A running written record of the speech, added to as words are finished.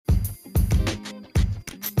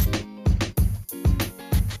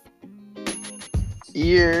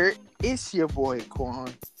Here, it's your boy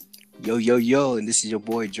Quan, Yo, yo, yo, and this is your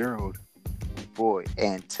boy Gerald. boy,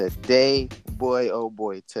 and today, boy, oh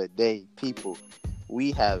boy, today, people,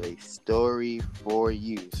 we have a story for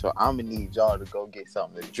you. So I'm gonna need y'all to go get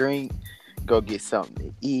something to drink, go get something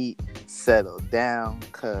to eat, settle down,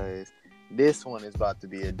 cause this one is about to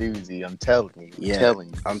be a doozy. I'm telling you, Yeah,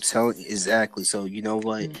 I'm telling you exactly. So you know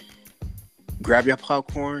what? Grab your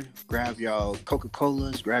popcorn, grab your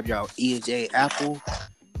Coca-Colas, grab your E&J Apple.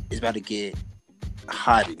 It's about to get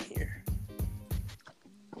hot in here.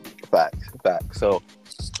 Facts. So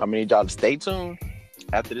I'm gonna need y'all to stay tuned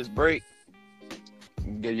after this break.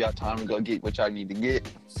 Give y'all time to go get what y'all need to get.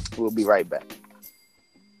 We'll be right back.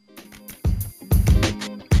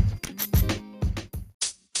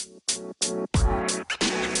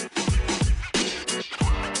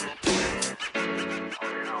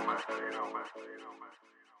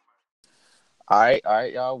 All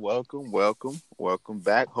right, y'all. Welcome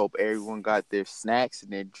back. Hope everyone got their snacks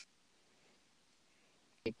and their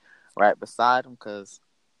right beside them. Cause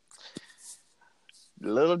a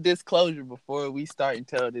little disclosure before we start and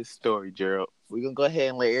tell this story, Gerald. We're gonna go ahead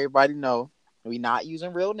and let everybody know we're not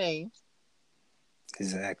using real names,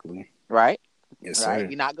 Exactly. right? Yes, Right. sir.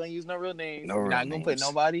 We're not gonna use no real names. No We're real not gonna put names.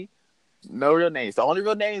 nobody. No real names. The only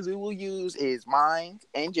real names we will use is mine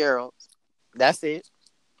and Gerald's. That's it.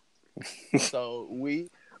 So we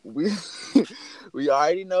we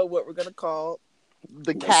already know what we're gonna call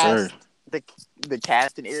the Yes, sir. cast, the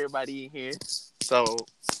cast and everybody in here. So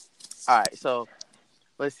all right, so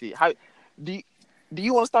let's see. How do you, do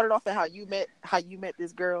you want to start it off at how you met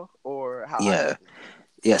this girl or how I Yeah. met this girl?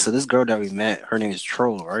 Yeah, so this girl that we met, her name is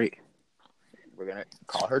Troll, right? We're gonna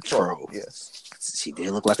call her Troll. Troll. Yes. She did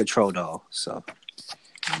look like a troll doll, so.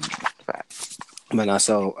 Fact.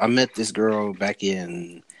 So I met this girl back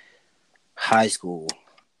in high school,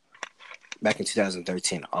 back in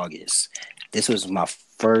 2013, August. This was my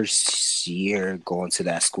first year going to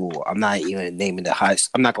that school. I'm not even naming the high.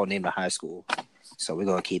 I'm not gonna name the high school, so we're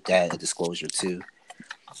gonna keep that a disclosure too.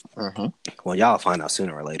 Mm-hmm. Well, y'all find out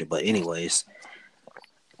sooner or later. But anyways,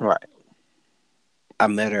 Right. I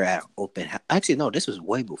met her at open. Actually, no, this was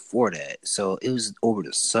way before that. So it was over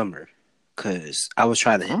the summer, cause I was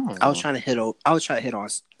trying to. I was Mm. trying to hit. I was trying to hit on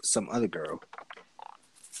some other girl,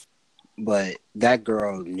 but that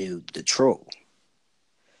girl knew the troll.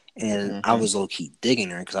 And I Mm-hmm. was low key digging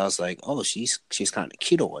her because I was like, "Oh, she's kind of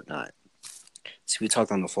cute or whatnot." So we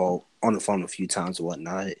talked on the phone a few times and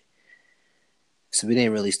whatnot. So we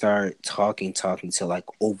didn't really start talking till like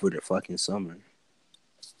over the fucking summer.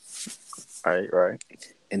 Right.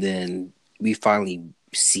 And then we finally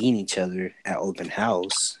seen each other at open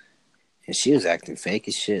house, and she was acting fake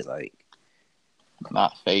as shit. Like,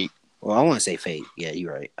 Not fake. well, I want to say fake. Yeah,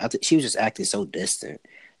 you're right. I think she was just acting so distant.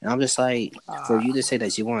 And I'm just like, for you to say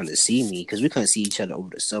that you wanted to see me, because we couldn't see each other over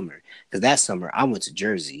the summer. Because that summer, I went to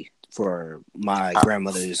Jersey for my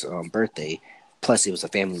grandmother's birthday. Plus, it was a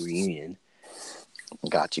family reunion.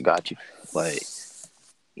 Got you. But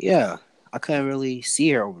yeah, I couldn't really see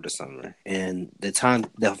her over the summer. And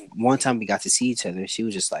the one time we got to see each other, she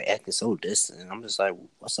was just like acting so distant. And I'm just like,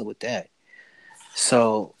 what's up with that?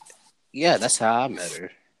 So yeah, that's how I met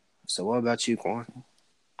her. So what about you, Quan?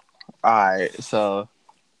 All right. So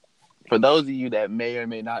for those of you that may or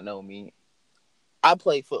may not know me, I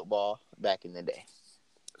played football back in the day.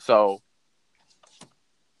 So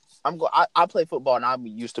I play football and I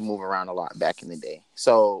used to move around a lot back in the day.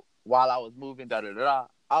 So while I was moving, I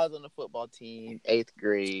was on the football team, 8th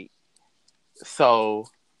grade. So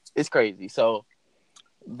it's crazy. So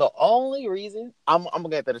the only reason I'm gonna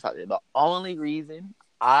get this out there. The only reason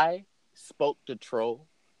I spoke to Troll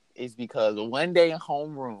is because one day in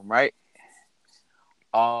homeroom, right?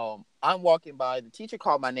 I'm walking by. The teacher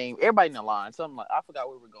called my name. Everybody in the line. Something like I forgot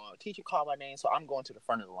where we're going. The teacher called my name, so I'm going to the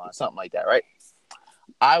front of the line. Something like that, right?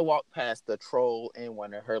 I walked past the troll and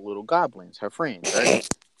one of her little goblins, her friends, right?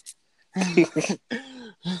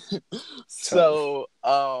 So,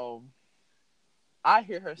 I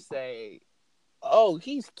hear her say, "Oh,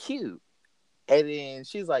 he's cute," and then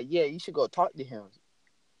she's like, "Yeah, you should go talk to him."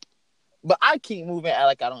 But I keep moving, act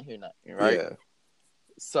like I don't hear nothing, right? Yeah.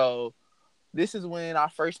 So this is when I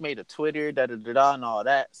first made a Twitter, and all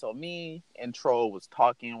that. So me and Troll was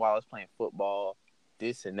talking while I was playing football,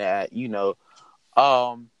 this and that, The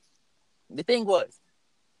thing was,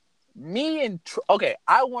 okay,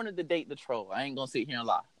 I wanted to date the Troll. I ain't gonna sit here and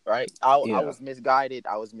lie, right? I Yeah. was misguided.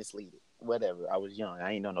 I was misleaded. Whatever. I was young.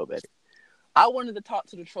 I ain't know no better. I wanted to talk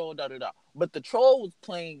to the Troll, but the Troll was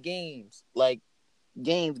playing games, like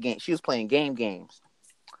games. She was playing games.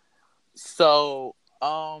 So,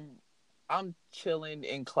 I'm chilling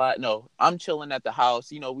in class. No, I'm chilling at the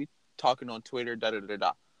house. We talking on Twitter. Da da da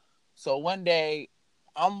da. So one day,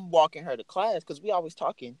 I'm walking her to class because we always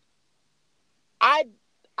talking. I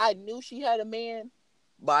I knew she had a man,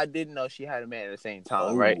 but I didn't know she had a man at the same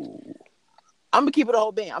time. Right. Oh, I'm gonna keep it a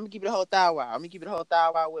whole band. I'm gonna keep it a whole thou wow. I'm gonna keep it a whole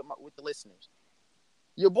thou wow with the listeners.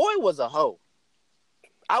 Your boy was a hoe.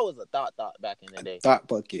 I was a thought back in the day. thought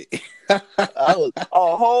bucket. I was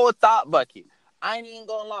a whole thought bucket. I ain't even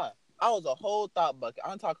gonna lie. I was a whole thought bucket.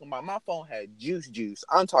 I'm talking about my phone had juice.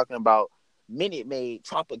 I'm talking about Minute Maid,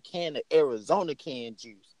 Tropicana, Arizona can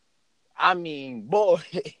juice. I mean, boy,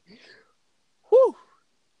 whew,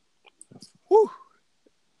 whew.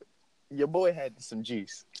 Your boy had some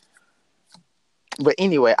juice. But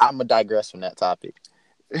anyway, I'm gonna digress from that topic.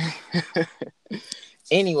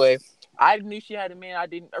 Anyway, I knew she had a man. I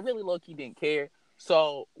really low key didn't care.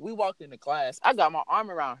 So we walked into class. I got my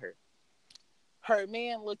arm around her. Her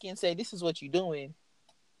man looked and said, "This is what you doing."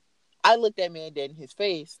 I looked that man dead in his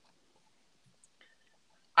face.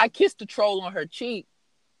 I kissed the troll on her cheek,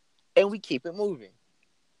 and we keep it moving.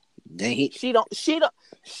 Then he She don't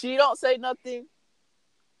say nothing.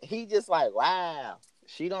 He just like, wow.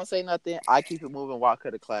 She don't say nothing. I keep it moving, walk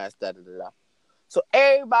her to class, da da da da. So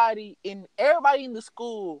everybody in the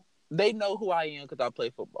school, they know who I am because I play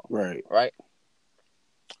football. right. Right?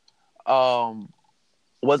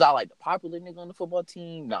 Was I like the popular nigga on the football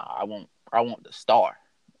team? Nah, I want the star.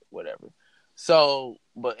 Whatever. So,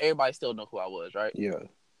 but everybody still know who I was, right? Yeah.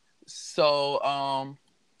 So,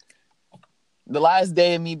 the last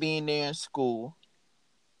day of me being there in school,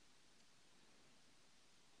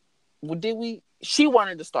 she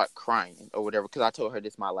wanted to start crying or whatever because I told her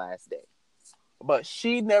this is my last day. But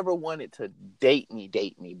she never wanted to date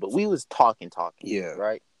me. But we was talking, Yeah.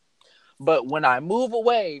 right? But when I move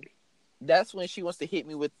away, that's when she wants to hit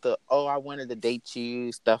me with the, oh, I wanted to date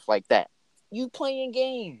you, stuff like that. You playing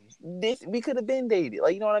games. We could have been dated.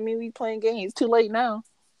 Like, you know what I mean? We playing games. It's too late now.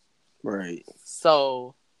 Right.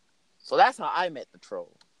 So that's how I met the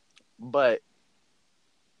troll. But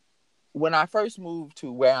when I first moved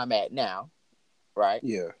to where I'm at now, right?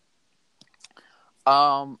 Yeah.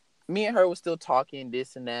 Me and her was still talking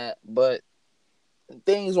this and that, but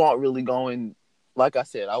things weren't really going. Like I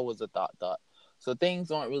said, I was a thought. So things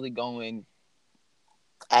aren't really going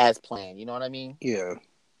as planned. You know what I mean? Yeah.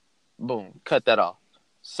 Boom, cut that off.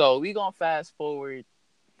 So we gonna fast forward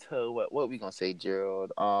to what we gonna say,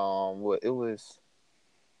 Gerald? What it was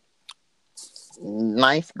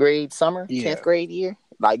ninth grade summer, Yeah. 10th grade year,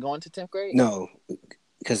 like going to 10th grade. No,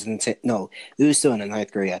 because we were still in the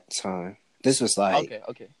ninth grade at the time. This was like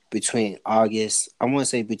Okay. between August. I want to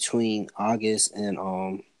say between August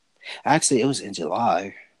and actually it was in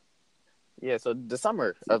July. Yeah, so the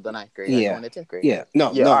summer of the ninth grade, like Yeah. going to 10th grade. Yeah.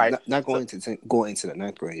 No, Yeah, all right. not going going into the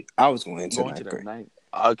ninth grade. I was going into Going ninth to the grade. ninth.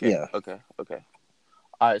 Okay. Yeah. Okay.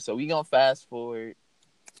 All right, so we gonna fast forward.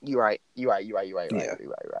 You right. Yeah.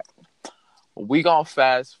 We gonna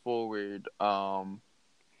fast forward. No,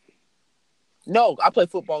 I played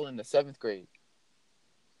football in the 7th grade.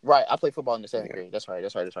 Right, I played football in the 7th grade. That's right.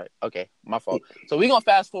 Okay, my fault. So we gonna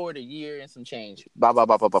fast forward a year and some change. Blah blah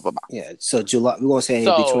blah blah blah blah. Yeah. So July. We're gonna say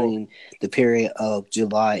between the period of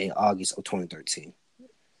July and August of 2013.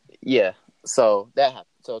 Yeah. So that happened.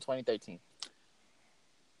 So 2013.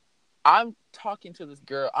 I'm talking to this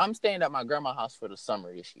girl. I'm staying at my grandma's house for the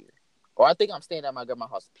summer this year. Or I think I'm staying at my grandma's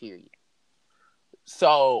house, period.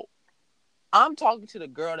 So I'm talking to the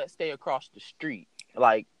girl that stay across the street.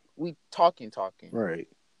 Like, we talking. Right.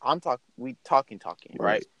 We talking,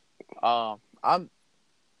 right? I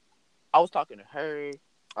was talking to her.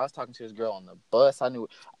 I was talking to this girl on the bus. I knew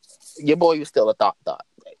your boy was still a thought.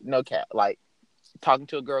 No cap. Like, talking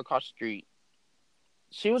to a girl across the street.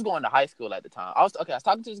 She was going to high school at the time. I was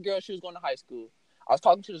talking to this girl. She was going to high school. I was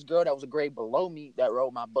talking to this girl that was a grade below me that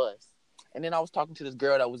rode my bus. And then I was talking to this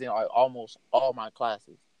girl that was in like almost all my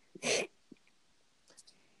classes.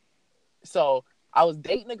 So I was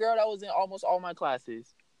dating a girl that was in almost all my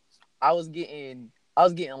classes. I was getting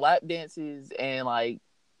lap dances and like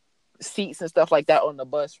seats and stuff like that on the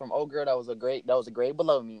bus from old girl that was a grade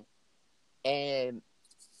below me. And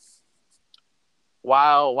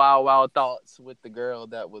wild thoughts with the girl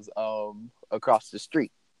that was across the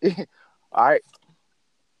street. All right.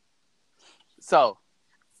 So,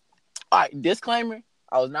 all right, disclaimer,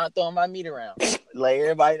 I was not throwing my meat around. Like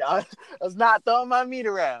everybody, I was not throwing my meat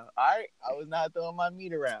around. All right? I was not throwing my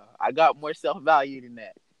meat around. I got more self-value than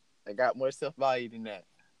that. And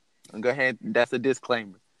go ahead, that's a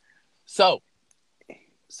disclaimer. So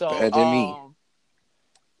Better than me.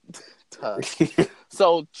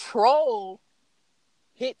 So Troll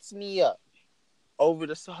hits me up over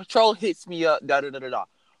the Troll hits me up. Da da da da da.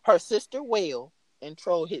 Her sister Whale and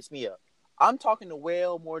Troll hits me up. I'm talking to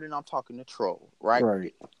Whale more than I'm talking to Troll, right?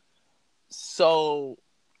 Right. So,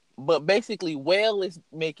 but basically, Whale is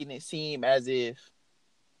making it seem as if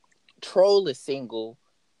Troll is single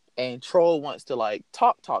and Troll wants to like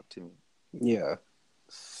talk to me. Yeah.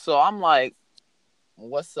 So I'm like,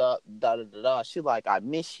 what's up? Da da da da. She like, I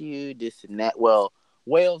miss you, this and that. Well,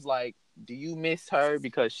 Whale's like, do you miss her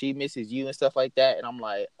because she misses you and stuff like that? And I'm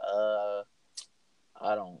like,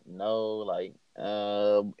 I don't know. Like,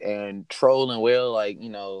 and Troll and Whale, like,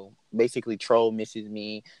 basically Troll misses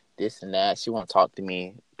me, this and that. She want to talk to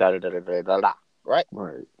me, da da da da da da da. Right?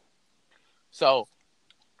 Right. So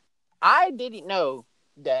I didn't know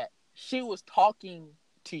that she was talking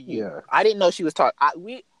to you. Yeah. I didn't know she was talking.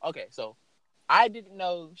 So I didn't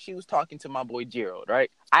know she was talking to my boy Gerald, right?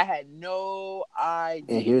 I had no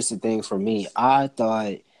idea. And here's the thing for me. I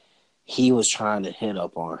thought he was trying to hit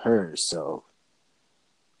up on her. So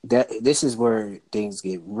this is where things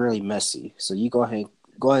get really messy. So you go ahead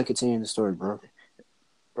and continue the story, bro.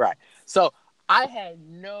 Right. So I had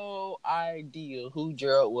no idea who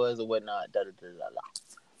Gerald was or whatnot. Da, da, da, da, da.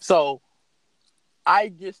 So I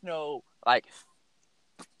just know like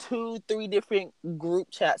 2-3 different group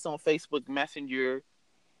chats on Facebook Messenger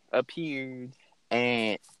appeared,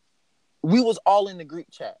 and we was all in the group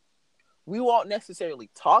chat. We weren't necessarily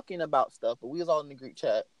talking about stuff, but we was all in the group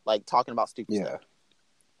chat, like talking about stupid stuff.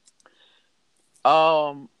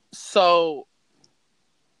 So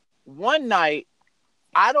one night,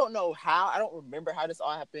 I don't know how, I don't remember how this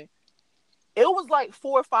all happened. It was like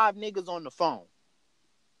 4 or 5 niggas on the phone.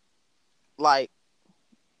 Like,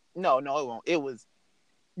 no, it won't. It was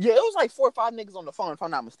like 4 or 5 niggas on the phone, if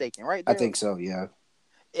I'm not mistaken, right? I think so, yeah.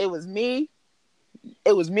 It was me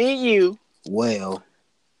and you. Whale,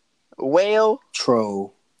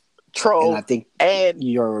 Troll, and I think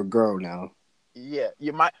you're a girl now. Yeah,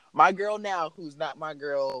 you're my girl now, who's not my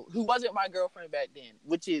girl, who wasn't my girlfriend back then,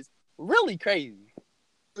 which is really crazy.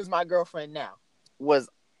 Who's my girlfriend now? Was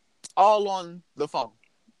all on the phone,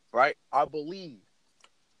 right? I believe.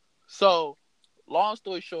 So, long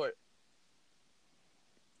story short,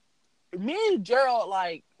 me and Gerald,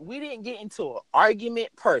 like, we didn't get into an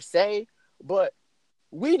argument per se, but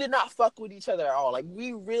we did not fuck with each other at all. Like,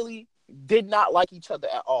 we really did not like each other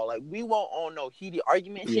at all. Like, we won't on no heated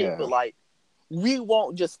argument shit, but like, we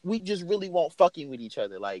just really won't fucking with each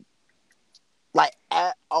other, like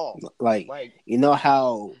at all. Like you know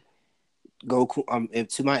how Goku,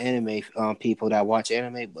 to my anime people that watch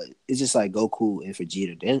anime, but it's just like Goku and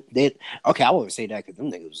Vegeta. They okay, I wouldn't say that because them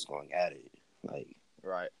niggas was going at it, like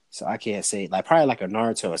right. So I can't say like probably like a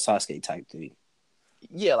Naruto or Sasuke type thing.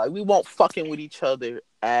 Yeah, like we won't fucking with each other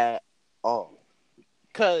at all,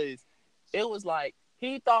 cause it was like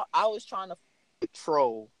he thought I was trying to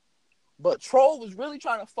Troll, but Troll was really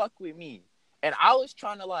trying to fuck with me, and I was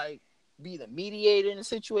trying to like be the mediator in the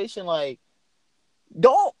situation. Like,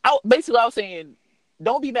 basically I was saying,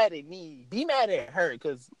 don't be mad at me, be mad at her,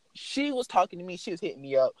 because she was talking to me, she was hitting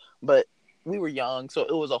me up, but we were young, so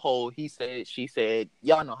it was a whole he said, she said.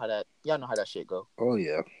 Y'all know how that shit go. Oh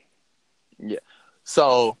yeah.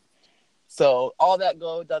 So all that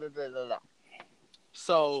go da da da da da.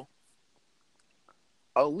 So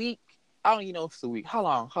a week, I don't even know if it's a week. How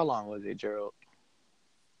long was it, Gerald?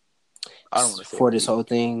 I don't want to say for this whole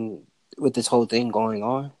thing, with this whole thing going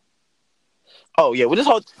on. Oh yeah, this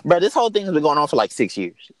whole thing has been going on for like 6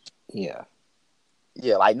 years. Yeah,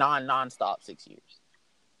 like non-stop 6 years.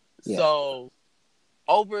 Yeah. So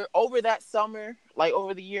over that summer, like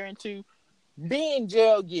over the year and two, me and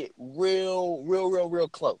Gerald get real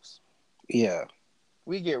close. Yeah,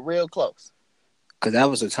 we get real close. Cause that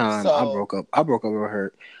was the time I broke up. I broke up with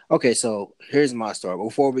her. Okay, so here's my story.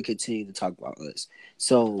 Before we continue to talk about this,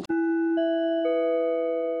 so.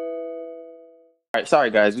 All right,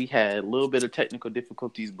 sorry guys, we had a little bit of technical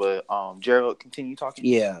difficulties, but Gerald, continue talking.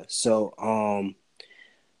 Yeah, so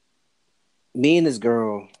me and this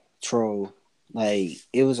girl, Troll, like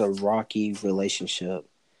it was a rocky relationship.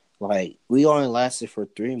 Like we only lasted for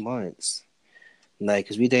 3 months. Like,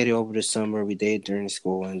 cause we dated over the summer, we dated during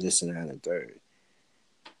school, and this and that and the third.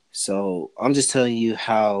 So I'm just telling you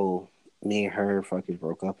how me and her fucking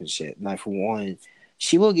broke up and shit. Like for one,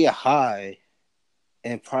 she would get high,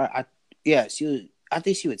 and she would. I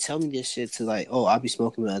think she would tell me this shit to like, oh, I'll be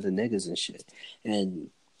smoking with other niggas and shit, and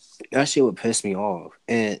that shit would piss me off.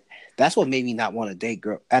 And that's what made me not want to date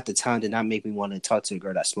girl at the time. Did not make me want to talk to a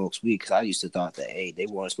girl that smokes weed, because I used to thought that hey, they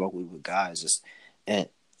want to smoke weed with guys, and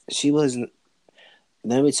she wasn't.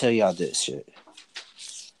 Let me tell y'all this shit.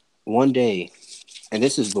 One day, and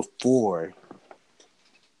this is before.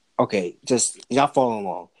 Okay, just y'all follow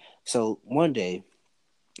along. So one day,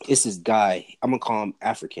 it's this guy. I'm gonna call him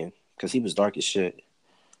African because he was dark as shit.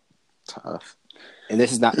 Tough. And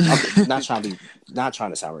this is not okay. Not trying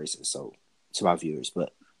to sound racist. So to my viewers,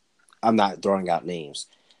 but I'm not throwing out names.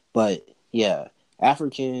 But yeah,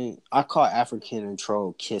 African. I caught African and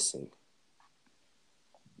Troll kissing.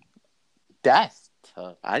 That's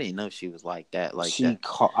tough. I didn't know she was like that.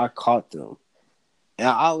 I caught them, and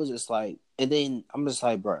I was just like, and then I'm just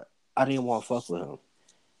like, bro, I didn't want to fuck with him,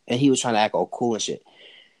 and he was trying to act all cool and shit,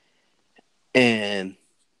 and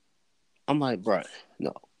I'm like, bro,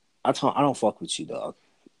 no, I don't fuck with you, dog.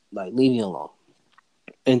 Like, leave me alone.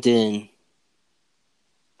 And then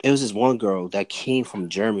it was this one girl that came from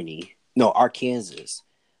Germany, no, Arkansas.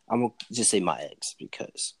 I'm gonna just say my ex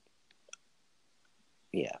because,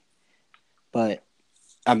 yeah, but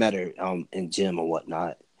I met her in gym or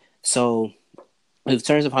whatnot. So it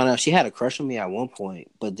turns upon out she had a crush on me at one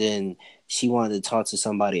point, but then she wanted to talk to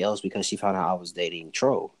somebody else because she found out I was dating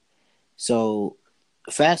Tro. So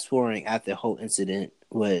fast forwarding after the whole incident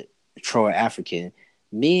with Tro African,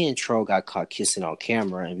 me and Tro got caught kissing on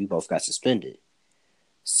camera and we both got suspended.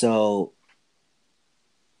 So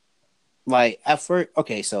like at first,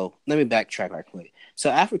 okay, so let me backtrack right quick.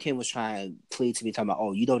 So African was trying to plead to me, talking about,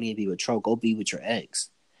 oh, you don't need to be with Tro, go be with your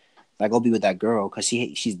ex. Like, go be with that girl because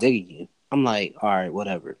she's digging you. I'm like, all right,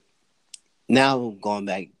 whatever. Now going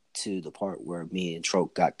back to the part where me and Tro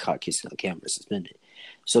got caught kissing on camera, suspended.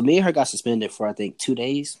 So me and her got suspended for I think 2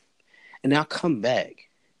 days, and now come back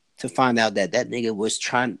to find out that nigga was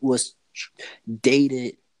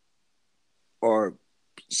dated, or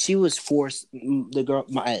she was forced. The girl,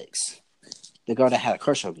 my ex, the girl that had a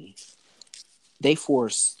crush on me, they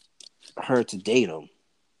forced her to date him,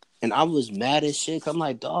 and I was mad as shit. I'm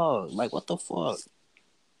like, dog, like what the fuck?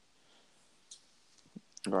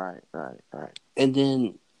 Right. And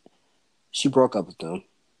then she broke up with them.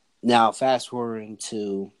 Now, fast forwarding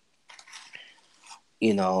to,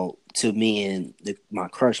 to me and my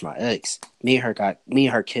crush, my ex. Me and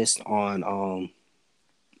her kissed on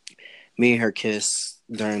me and her kissed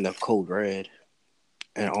during the Code Red,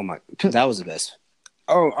 and oh my, that was the best.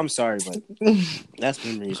 Oh, I'm sorry, but that's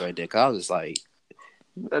memories right there. 'Cause I was just like,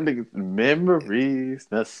 That nigga's memories,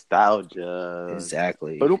 nostalgia.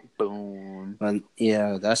 exactly. Boom, boom. But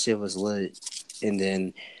yeah, that shit was lit. And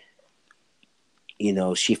then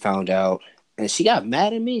she found out, and she got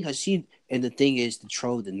mad at me because she. And the thing is, the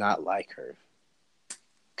troll did not like her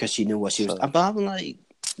because she knew what she was. But I'm like,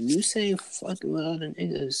 you say fucking with other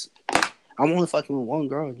niggas. I'm only fucking with one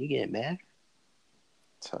girl, and you get mad.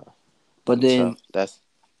 Tough. But then that's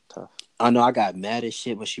tough. I know I got mad as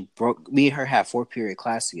shit when she broke. Me and her had 4-period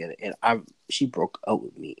class together, and she broke up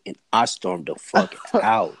with me, and I stormed the fuck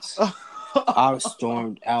out. I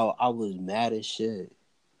stormed out. I was mad as shit.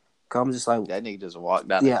 I'm just like, that nigga just walked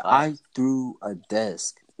out. Yeah, I threw a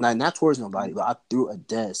desk. Not towards nobody, but I threw a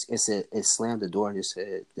desk. It slammed the door and just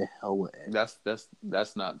said, "The hell with it." That's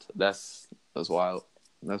wild.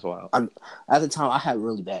 That's wild. At the time, I had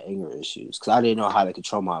really bad anger issues because I didn't know how to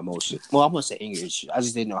control my emotions. Well, I won't say anger issues. I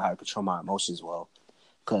just didn't know how to control my emotions well.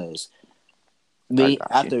 Because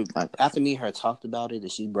after me and her talked about it,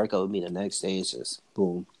 and she break up with me the next day, it's just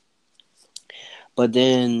boom. But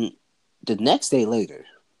then the next day later,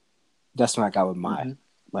 that's when I got with my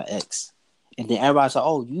ex. And then everybody's like,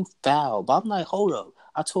 "Oh, you foul." But I'm like, "Hold up."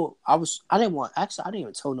 I didn't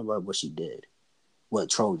even tell nobody what she did, what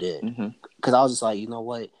Tro did. Because I was just like, you know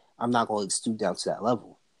what? I'm not going to stoop down to that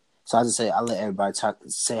level. So I just I let everybody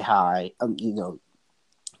say hi,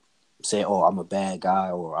 say, "Oh, I'm a bad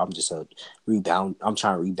guy," or "I'm just a rebound. I'm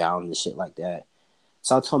trying to rebound," and shit like that.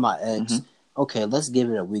 So I told my ex, okay, let's give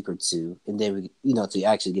it a week or two, and then we, to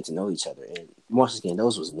actually get to know each other. And once again,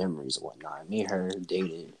 those was memories and whatnot. Me and her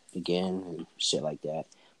dated again and shit like that.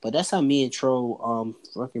 But that's how me and Tro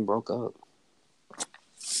fucking broke up.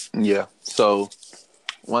 Yeah. So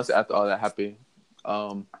once after all that happened,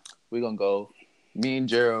 we're gonna go. Me and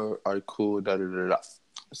Gerald are cool.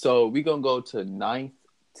 So we're gonna go to 9th,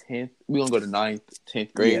 10th. We're gonna go to 9th,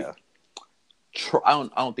 10th grade. Yeah. I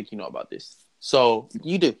don't think you know about this. So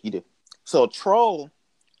you do. So Troll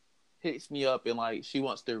hits me up and she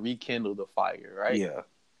wants to rekindle the fire, right? Yeah.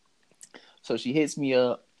 So she hits me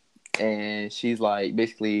up and she's like,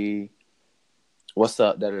 basically, what's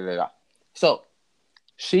up? So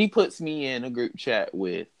she puts me in a group chat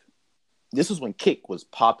with. This was when Kick was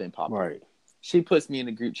popping. Right. She puts me in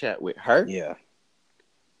a group chat with her. Yeah.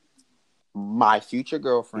 My future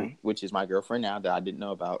girlfriend, which is my girlfriend now that I didn't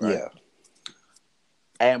know about, right? Yeah.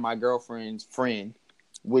 And my girlfriend's friend,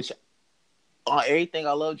 which on everything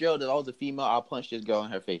I love, Joe, that I was a female, I'll punch this girl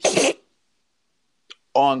in her face.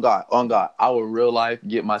 On God, I would real life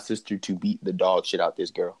get my sister to beat the dog shit out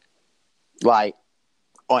this girl. Like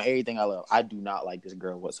on everything I love. I do not like this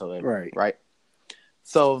girl whatsoever. Right. Right.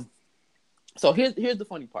 So here's the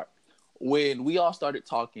funny part. When we all started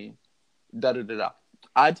talking, da da da da,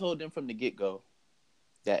 I told them from the get go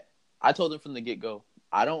that I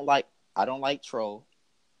don't like Troll.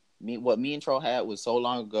 What me and Troll had was so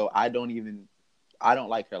long ago. I don't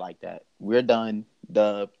like her like that. We're done.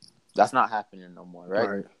 That's not happening no more,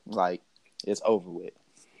 right? Like it's over with.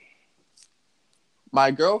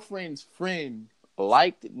 My girlfriend's friend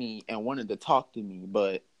liked me and wanted to talk to me,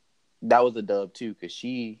 but that was a dub too, because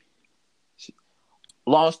she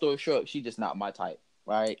long story short, she just not my type,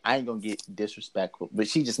 right? I ain't gonna get disrespectful, but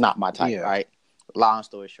she just not my type, right? Long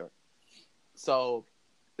story short. So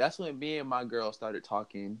that's when me and my girl started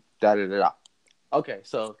talking. Da da da da. Okay,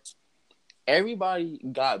 so everybody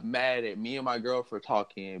got mad at me and my girl for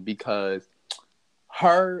talking because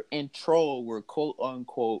her and Troll were quote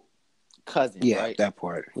unquote cousins, right? That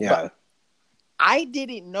part. Yeah. But I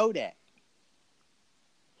didn't know that.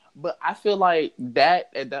 But I feel like that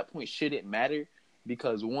at that point shouldn't matter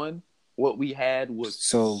because one, what we had was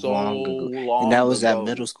so long ago. And that was that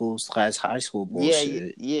middle school / high school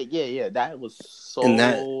bullshit. Yeah. That was so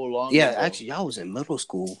long ago. Actually, y'all was in middle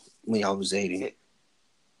school when y'all was dating.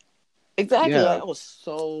 Exactly. Yeah. That was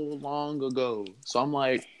so long ago. So I'm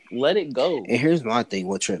like, let it go. And here's my thing,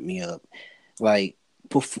 what tripped me up. Like,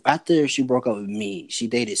 after she broke up with me, she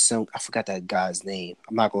dated I forgot that guy's name.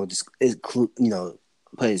 I'm not going to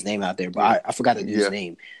put his name out there, but I forgot the dude's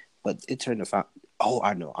name. But it turned to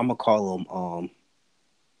I know. I'm gonna call him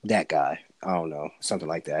that guy. I don't know, something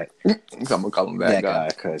like that. I'm gonna call him that guy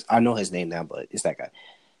because I know his name now, but it's that guy.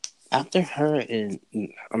 After her, and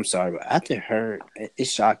I'm sorry, but after her, it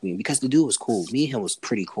shocked me because the dude was cool. Me and him was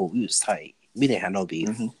pretty cool. We was tight. We didn't have no beef.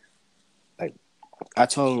 Mm-hmm. Like I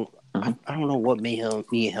told him, I don't know what made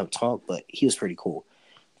me and him talk, but he was pretty cool.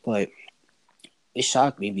 But it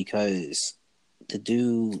shocked me because the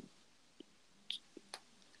dude,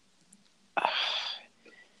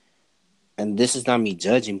 and this is not me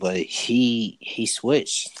judging, but he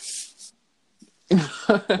switched.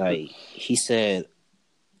 Like he said,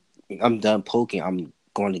 I'm done poking. I'm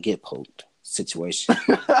going to get poked. Situation.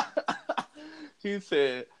 He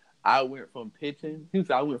said, I went from pitching. He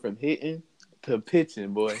said, I went from hitting to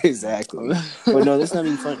pitching, boy. Exactly. But no, that's not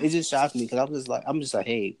even fun. It just shocked me because I'm just like,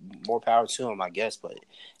 hey, more power to him, I guess. But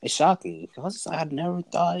it shocked me because I never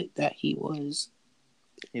thought that he was.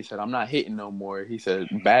 He said, I'm not hitting no more. He said,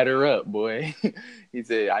 batter up, boy. He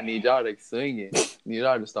said, I need y'all to swing it. I need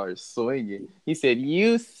y'all to start swinging. He said,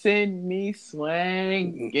 you send me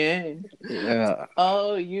swinging. Yeah.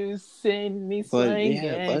 Oh, you send me swinging.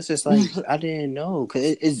 But it's just like, I didn't know.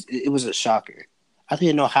 Because it was a shocker. I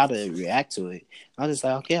didn't know how to react to it. I was just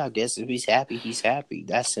like, okay, I guess if he's happy, he's happy.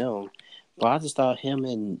 That's him. But I just thought him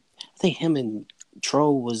and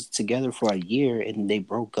Troll was together for a year and they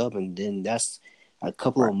broke up, and then that's a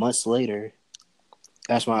couple of months later.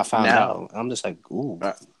 That's when I found out. I'm just like, ooh,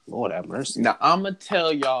 Lord have mercy. Now I'm gonna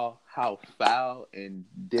tell y'all how foul and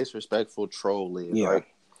disrespectful Troll is. Yeah. Right?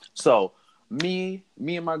 So me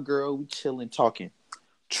and my girl, we chilling, talking.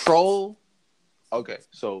 Troll. Okay,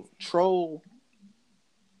 so Troll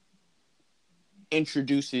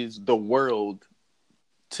introduces the world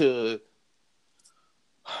to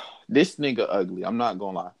this nigga ugly. I'm not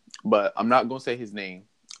gonna lie, but I'm not gonna say his name.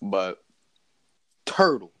 But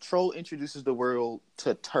Turtle. Troll introduces the world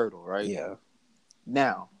to Turtle, right? Yeah.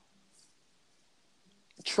 Now,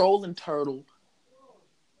 Troll and Turtle,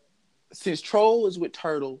 since Troll is with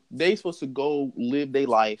Turtle, they supposed to go live their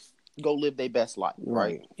life, go live their best life,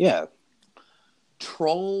 right? Yeah.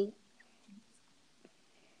 Troll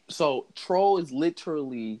is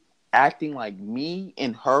literally acting like me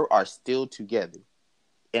and her are still together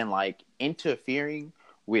and like interfering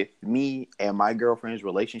with me and my girlfriend's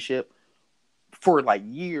relationship for like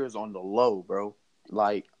years on the low, bro.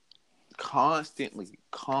 Like constantly.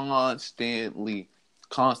 I'm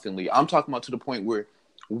talking about to the point where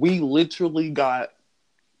we literally got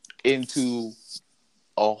into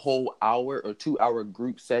a whole hour or 2 hour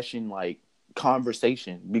group session like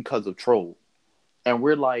conversation because of Troll. And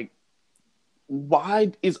we're like,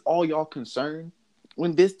 why is all y'all concerned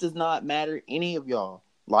when this does not matter any of y'all?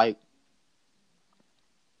 Like,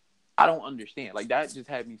 I don't understand. Like, that just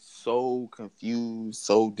had me so confused,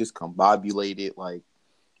 so discombobulated. Like,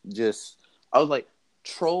 I was like,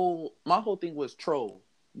 Troll. My whole thing was Troll.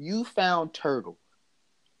 You found Turtle.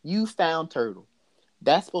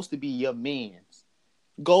 That's supposed to be your mans.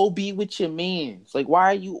 Go be with your mans. Like,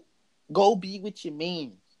 why are you? Go be with your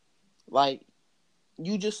mans. Like,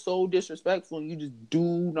 you just so disrespectful and you just do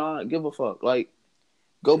not give a fuck. Like,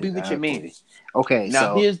 go be with your man. Exactly. Okay, Now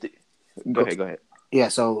so here's the. Go ahead. Go ahead. yeah,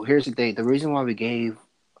 so here's the thing. The reason why we gave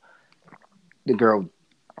the girl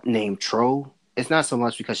named Troll, it's not so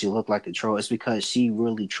much because she looked like the troll. It's because she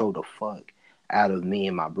really trolled the fuck out of me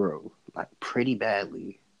and my bro, like pretty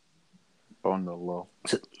badly. On the low.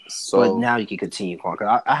 But So now you can continue, Quan.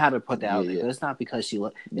 'Cause I had to put that out there. yeah. But it's not because she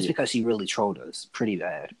looked. It's Yeah. because she really trolled us pretty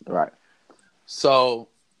bad. Right. So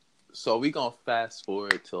we gonna fast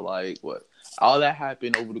forward to like what all that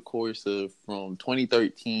happened over the course of from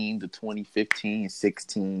 2013 to 2015,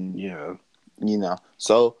 16. Yeah. You know.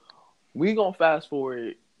 So we gonna fast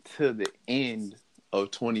forward to the end of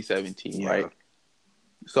 2017, Yeah. right?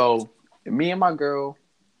 So me and my girl,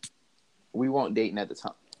 we weren't dating at the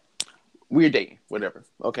time. We were dating, whatever.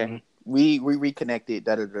 Okay. Mm-hmm. We reconnected,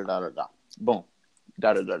 da da da da da da. Boom.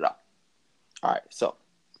 Da da da da. All right. So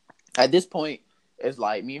at this point, it's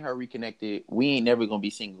like me and her reconnected. We ain't never gonna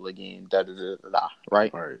be single again. Da da da da da.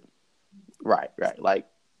 Right? Right. Like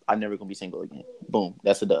I'm never gonna be single again. Boom.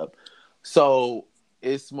 That's a dub. So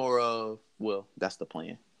it's more of that's the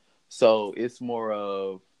plan. So it's more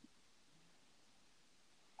of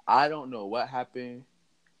I don't know what happened,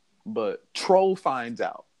 but Troll finds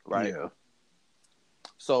out, right? Yeah.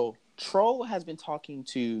 So Troll has been talking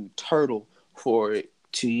to Turtle for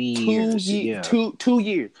 2 years. 2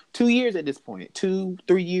 years. 2 years at this point. 3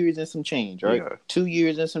 years and some change, right? Yeah. 2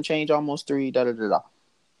 years and some change, almost 3, da da da da.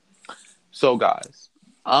 So guys,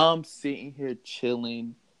 I'm sitting here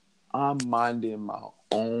chilling. I'm minding my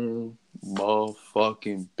own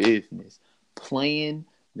motherfucking business. Playing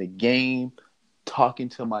the game, talking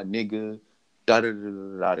to my nigga, da da da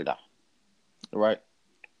da da da. Right?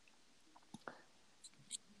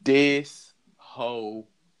 This hoe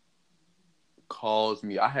calls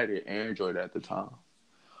me. I had an Android at the time.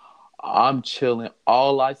 I'm chilling.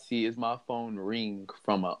 All I see is my phone ring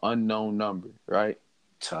from an unknown number, right?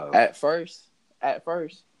 Tough. At first,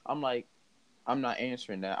 I'm like, I'm not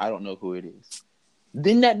answering that. I don't know who it is.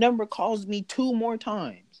 Then that number calls me 2 more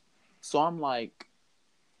times. So I'm like,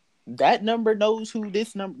 that number knows who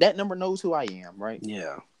that number knows who I am, right?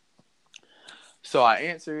 Yeah. So I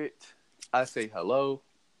answer it. I say hello.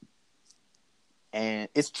 And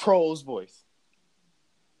it's Troll's voice.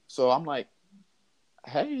 So I'm like,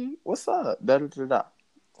 hey, what's up? Da, da, da, da.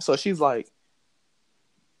 So she's like,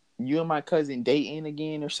 you and my cousin dating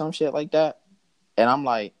again or some shit like that? And I'm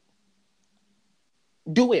like,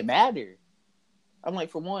 do it matter? I'm like,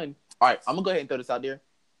 for one, all right, I'm gonna go ahead and throw this out there.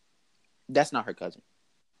 That's not her cousin.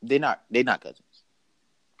 They're not cousins.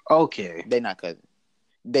 Okay. They're not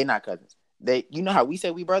cousins. You know how we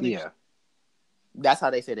say we brothers? Yeah. That's how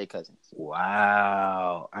they say they cousins.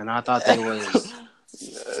 Wow. And I thought they was.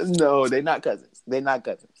 No, they're not cousins.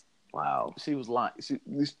 Wow. She was lying. She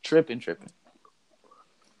was tripping.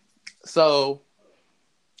 So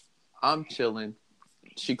I'm chilling.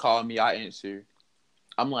 She called me. I answered.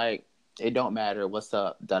 I'm like, it don't matter. What's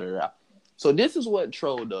up? Da da da. So this is what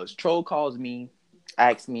Troll does. Troll calls me,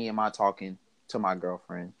 asks me, am I talking to my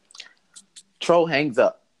girlfriend? Troll hangs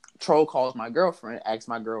up. Troll calls my girlfriend, asks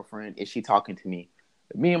my girlfriend, is she talking to me?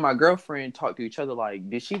 Me and my girlfriend talk to each other like,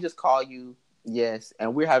 did she just call you? Yes.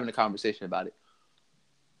 And we're having a conversation about it.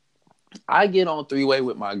 I get on 3-way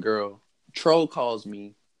with my girl. Troll calls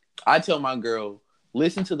me. I tell my girl,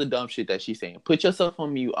 listen to the dumb shit that she's saying. Put yourself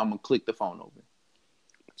on mute. I'm going to click the phone over.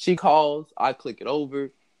 She calls. I click it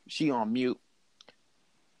over. She on mute.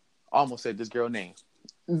 Almost said this girl name.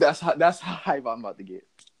 That's how hype I'm about to get.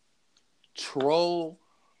 Troll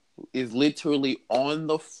is literally on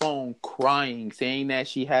the phone crying, saying that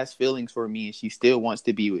she has feelings for me and she still wants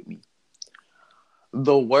to be with me.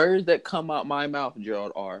 The words that come out my mouth,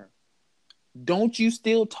 Gerald, are, don't you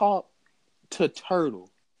still talk to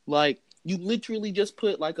Turtle? Like, you literally just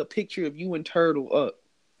put like a picture of you and Turtle up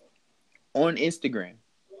on Instagram.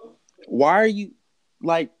 Why are you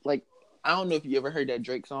like I don't know if you ever heard that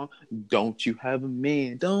Drake song. Don't you have a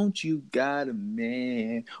man? Don't you got a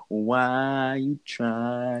man? Why you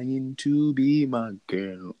trying to be my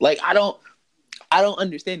girl? Like, I don't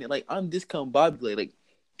understand it. Like, I'm discombobulated. Like,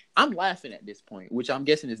 I'm laughing at this point, which I'm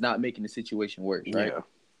guessing is not making the situation worse, right? Yeah.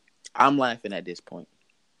 I'm laughing at this point.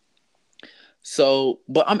 So,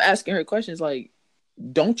 but I'm asking her questions like,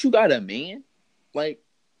 don't you got a man? Like,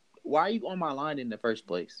 why are you on my line in the first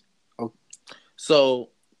place? Oh. So,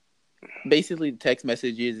 basically, the text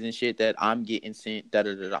messages and shit that I'm getting sent, da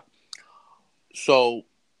da da da. So,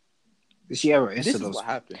 did she ever answer this those? Is what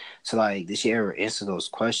happened. So, like, did she ever answer those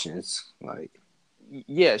questions? Like,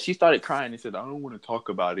 yeah, she started crying and said, "I don't want to talk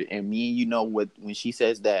about it." And me, you know what? When she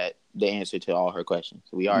says that, the answer to all her questions,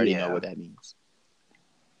 we already know what that means.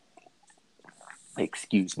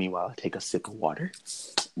 Excuse me while I take a sip of water.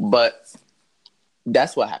 But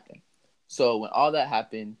that's what happened. So when all that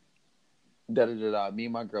happened, me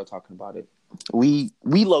and my girl talking about it. We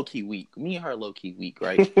low key weak. Me and her low key weak,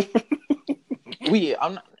 right? We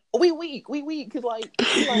weak. Cause like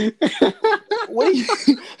we like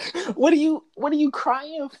what are you what are you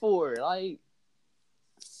crying for? Like,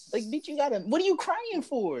 bitch, you gotta. What are you crying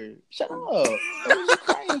for? Shut up. What are you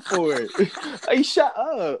crying for? Like, shut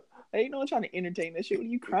up. Ain't no one trying to entertain that shit. What are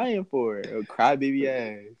you crying for? Oh, crybaby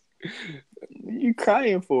ass. What are you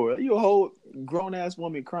crying for? You a whole grown ass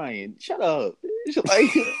woman crying. Shut up.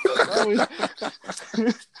 Like,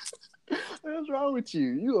 what's wrong with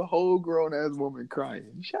you? You a whole grown ass woman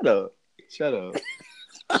crying. Shut up. Shut up.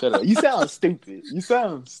 Shut up. You sound stupid. You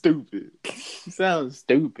sound stupid. You sound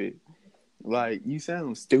stupid. Like, you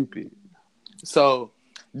sound stupid. So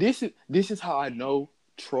this is how I know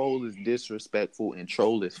troll is disrespectful and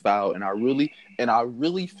troll is foul. And I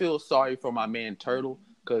really feel sorry for my man Turtle,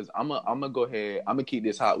 because I'm gonna go ahead. I'm gonna keep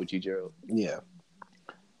this hot with you, Gerald. Yeah.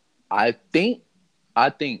 I think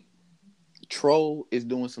troll is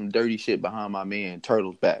doing some dirty shit behind my man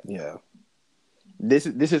Turtle's back. Yeah. This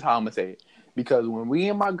is how I'm gonna say it. Because when we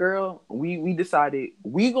and my girl, we decided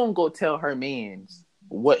we gonna go tell her mans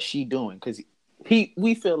what she doing, because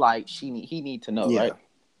we feel like he need to know, right?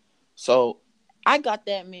 So I got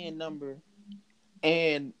that man number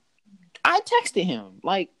and I texted him,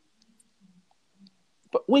 like,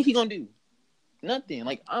 but what he gonna do? Nothing.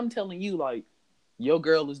 Like, I'm telling you, like, your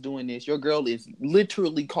girl is doing this. Your girl is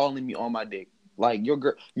literally calling me on my dick. Like, your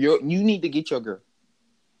girl, you need to get your girl.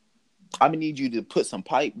 I'm gonna need you to put some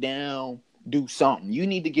pipe down, do something. You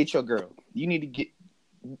need to get your girl. You need to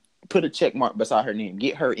put a check mark beside her name.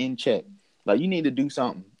 Get her in check. Like, you need to do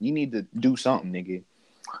something. You need to do something, nigga.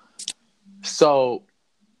 So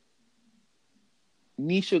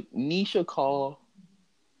Nisha call.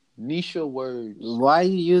 Nisha words. Why are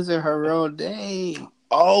you using her real name?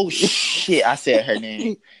 Oh shit! I said her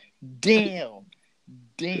name. Damn.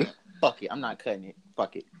 Fuck it. I'm not cutting it.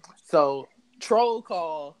 Fuck it. So troll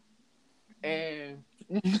call and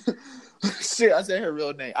shit. I said her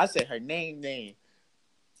real name. I said her name.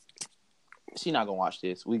 She not gonna watch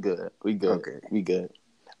this. We good. Okay. We good.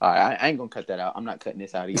 All right. I ain't gonna cut that out. I'm not cutting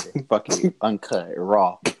this out either. Fuck it. Uncut.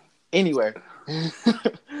 Raw. Anyway.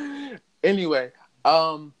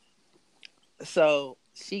 So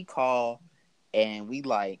she called and we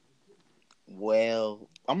like, well,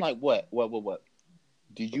 I'm like, what?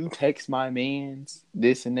 Did you text my mans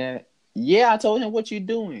this and that? Yeah, I told him, what you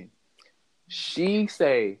doing? She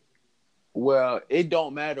say, well, it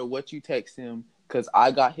don't matter what you text him, because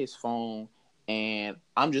I got his phone and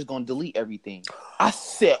I'm just gonna delete everything. I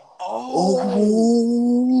said,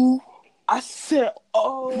 oh.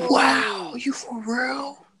 Wow, you for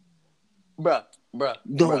real? Bruh.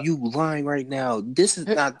 No, you lying right now. This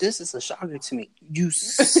is a shocker to me.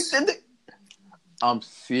 I'm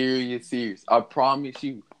serious. I promise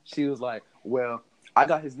you. She was like, well, I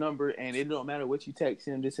got his number and it don't matter what you text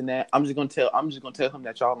him, this and that. I'm just gonna tell him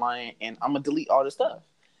that y'all lying and I'm gonna delete all the stuff.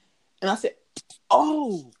 And I said,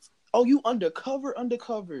 oh, you undercover.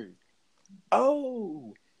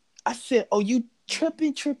 Oh, I said, oh, you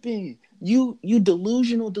tripping. You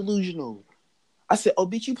delusional. I said, oh,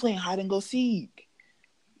 bitch, you playing hide and go seek.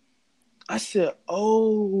 I said,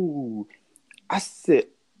 oh,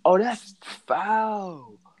 that's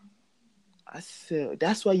foul. I said,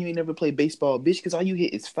 that's why you ain't never played baseball, bitch, because all you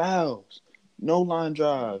hit is fouls. No line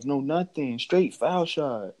drives, no nothing. Straight foul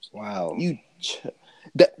shots. Wow. You're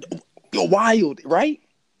wild, right?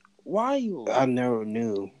 Wild. I never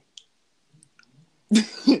knew.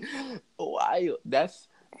 Wild. That's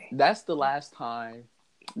the last time.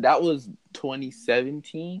 That was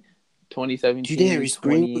 2017. 2017. You didn't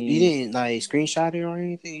like screenshot it or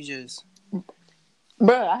anything? You just,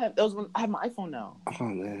 bro. I have my iPhone now. oh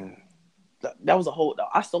man, that was a whole.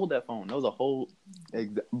 I sold that phone. That was a whole,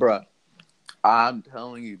 bro. I'm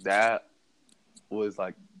telling you, that was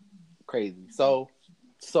like crazy. So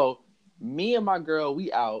me and my girl,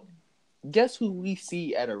 we out. Guess who we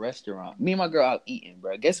see at a restaurant? Me and my girl out eating,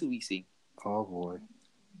 bro. Guess who we see? Oh boy,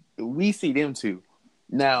 we see them too.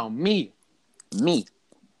 Now me.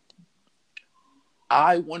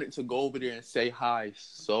 I wanted to go over there and say hi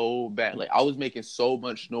so bad. Like, I was making so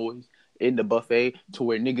much noise in the buffet to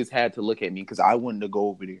where niggas had to look at me because I wanted to go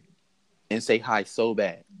over there and say hi so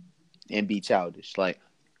bad and be childish. Like,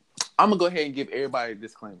 I'm going to go ahead and give everybody a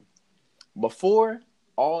disclaimer. Before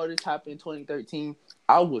all this happened in 2013,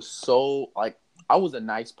 I was a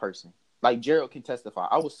nice person. Like, Gerald can testify.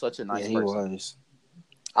 I was such a nice person. He was.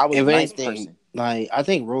 I was a nice person. Like, I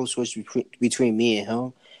think roles switched between me and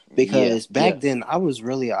him. Yeah, Because yeah. back then I was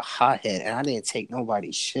really a hothead and I didn't take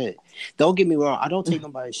nobody's shit. Don't get me wrong, I don't take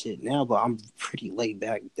nobody's shit now, but I'm pretty laid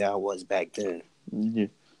back than I was back then. Yeah,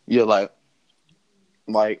 yeah, like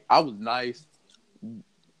I was nice,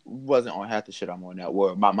 wasn't on half the shit I'm on now.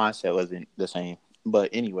 Well, my mindset wasn't the same. But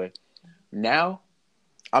anyway, now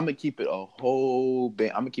I'm gonna keep it a whole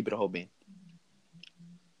bit. I'm gonna keep it a whole bit.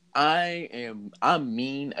 I'm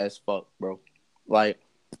mean as fuck, bro. Like,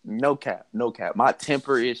 no cap, no cap. My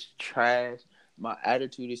temper is trash. My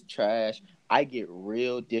attitude is trash. I get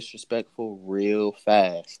real disrespectful real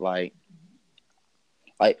fast. Like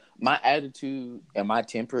my attitude and my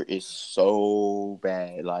temper is so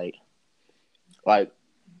bad. Like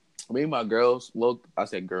me and my girls, look, I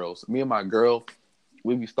said girls. Me and my girl,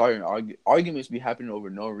 we be starting arguments be happening over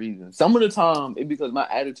no reason. Some of the time, it because my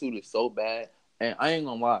attitude is so bad, and I ain't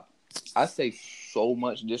gonna lie, I say so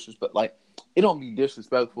much disrespect. Like it don't be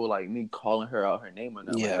disrespectful, like me calling her out her name or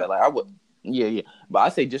nothing like Yeah. that. Like I would, yeah. But I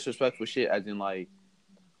say disrespectful shit as in like,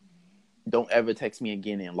 don't ever text me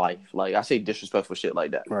again in life. Like I say disrespectful shit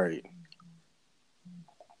like that. Right.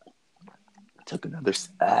 Took another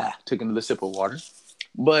sip of water,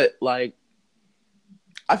 but like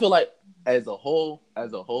I feel like as a whole,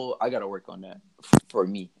 I gotta work on that for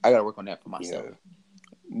me. I gotta work on that for myself. Yeah.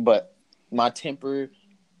 But my temper,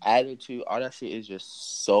 attitude, all that shit is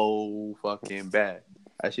just so fucking bad.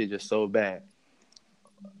 That shit just so bad.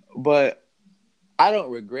 But I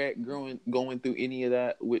don't regret going through any of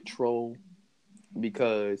that with Troll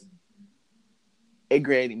because it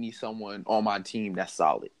created me someone on my team that's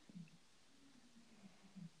solid.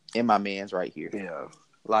 And my man's right here. Yeah.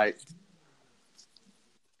 Like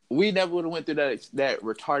we never would have went through that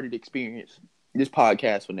retarded experience. This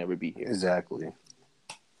podcast would never be here. Exactly.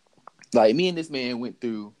 Like me and this man went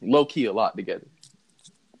through low key a lot together,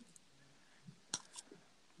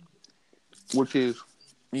 which is,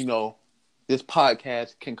 this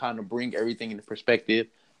podcast can kind of bring everything into perspective,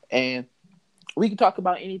 and we can talk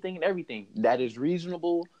about anything and everything that is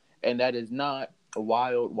reasonable and that is not a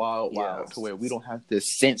wild to where we don't have to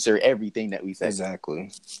censor everything that we say.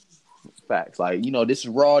 Exactly. Facts. Like, this is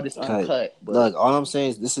raw, this uncut. But look, all I'm saying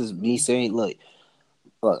is this is me saying, look,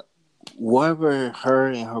 whatever her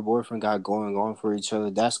and her boyfriend got going on for each other,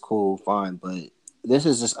 that's cool, fine. But this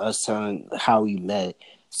is just us telling how we met.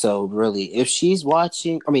 So really, if she's not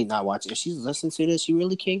watching, if she's listening to this, you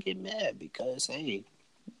really can't get mad because, hey,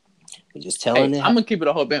 we're just telling it. I'm going to keep it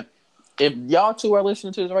a whole bit. If y'all two are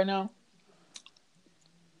listening to this right now,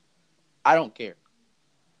 I don't care.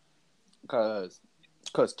 Because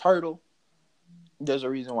Turtle, there's a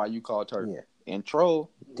reason why you call Turtle. Yeah. And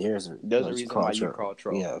Troll, there's a reason why you call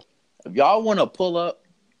Troll. Yeah. If y'all want to pull up,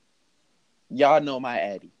 y'all know my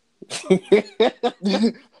Addy.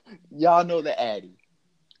 Y'all know the Addy.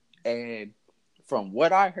 And from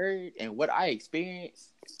what I heard and what I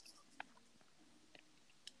experienced,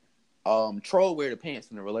 Troll wear the pants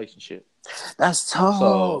in the relationship. That's tough.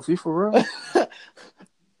 So, you for real?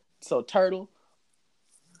 So Turtle,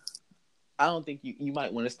 I don't think you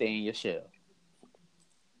might want to stay in your shell.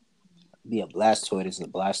 Be a Blastoise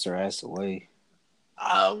and blast her ass away.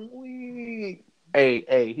 I'm weak.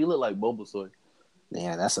 Hey, he look like Bulbasaur.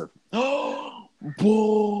 Yeah, that's a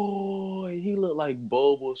boy. He look like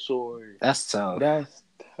Bulbasaur. That's tough.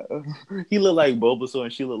 He look like Bulbasaur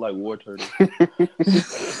and she look like War Turtle.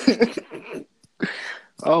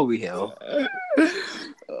 Oh, we hell.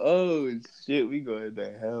 Oh shit, we going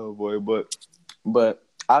to hell, boy. But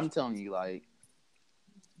I'm telling you, like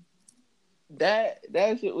that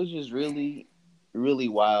shit was just really, really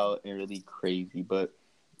wild and really crazy. But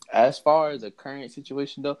as far as the current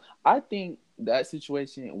situation, though, I think that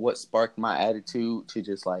situation what sparked my attitude to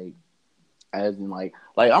just like, as in like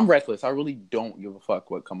I'm reckless. I really don't give a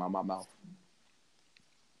fuck what come out my mouth.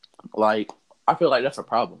 Like I feel like that's a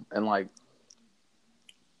problem, and like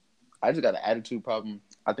I just got an attitude problem.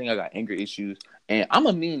 I think I got anger issues, and I'm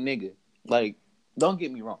a mean nigga. Like, don't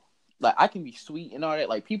get me wrong. Like I can be sweet and all that.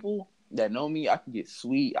 Like people that know me, I can get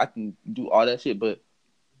sweet. I can do all that shit, but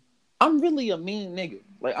I'm really a mean nigga.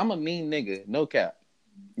 Like, I'm a mean nigga. No cap.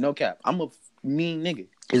 I'm a mean nigga.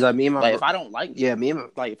 Is that me and my like, if I don't like you, yeah, me and my,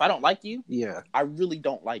 like, if I don't like you, yeah, I really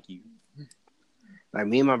don't like you. Like,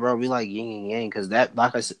 me and my bro, we like yin and yang, because that,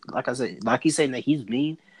 like I said, like he's saying that he's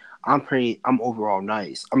mean, I'm overall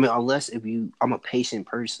nice. I mean, I'm a patient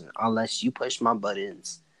person. Unless you push my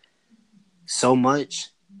buttons so much,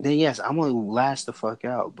 then yes, I'm gonna last the fuck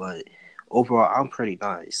out. But overall, I'm pretty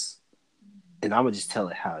nice, and I'm gonna just tell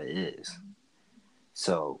it how it is.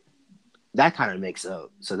 So that kind of makes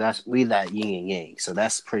up. So we that yin and yang. So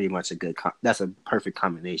that's pretty much that's a perfect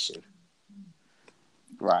combination.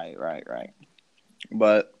 Right.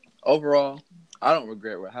 But overall, I don't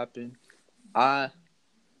regret what happened. I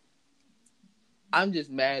I'm just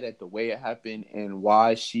mad at the way it happened and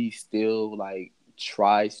why she still like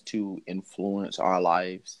tries to influence our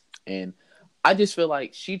lives. And I just feel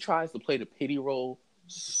like she tries to play the pity role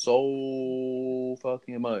so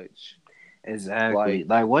fucking much. Exactly. Like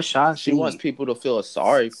Like what shocked she wants me? people to feel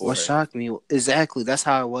sorry for What her. shocked me exactly. That's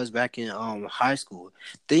how it was back in high school.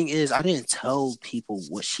 Thing is, I didn't tell people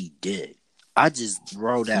what she did. I just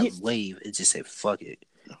rode that Yeah, wave and just said, "Fuck it,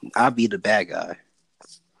 I'll be the bad guy."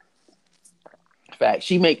 fact.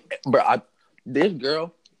 This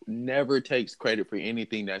girl never takes credit for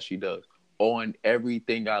anything that she does on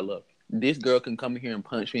everything I love. This girl can come in here and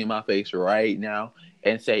punch me in my face right now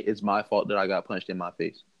and say it's my fault that I got punched in my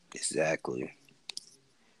face. Exactly.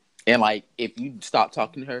 And like, if you stop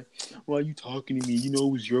talking to her, why are you talking to me? You know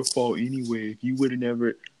it was your fault anyway. If you would have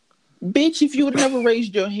never, bitch, if you would have never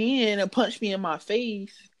raised your hand and punched me in my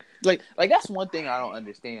face, like that's one thing I don't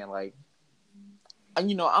understand. Like,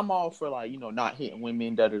 and I'm all for like not hitting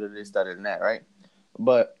women, da da da this, da da da that, right?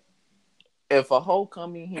 But if a hoe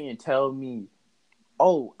come in here and tell me,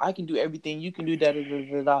 oh, I can do everything you can do, da da da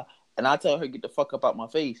da da, and I tell her get the fuck up out my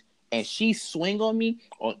face, and she swing on me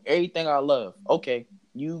on everything I love, okay,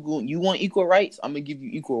 you want equal rights? I'm gonna give you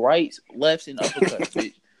equal rights, lefts and uppercuts,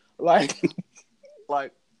 bitch. Like,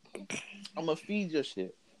 like I'm gonna feed your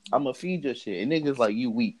shit. I'm gonna feed your shit, and niggas like you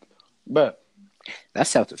weak, but That's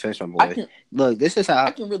self defense, my I boy. can Look, this is I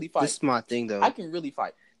how. can really This fight. is my thing, I though. can really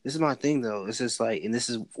fight. This is my thing, though. It's just like, and this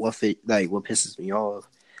is what pisses me off.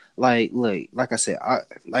 Like, look, like I said,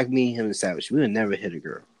 like me and him and Savage, we would never hit a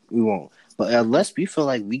girl. We won't. But unless we feel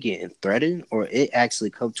like we getting threatened or it actually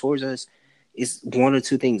come towards us, it's one or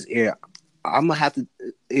two things. Either I'm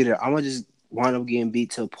gonna just wind up getting beat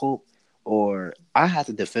to a pulp, or I have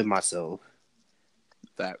to defend myself.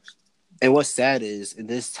 Facts. And what's sad is in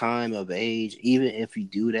this time of age, even if you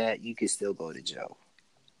do that, you can still go to jail.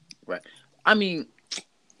 Right. I mean,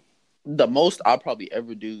 the most I'll probably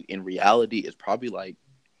ever do in reality is probably like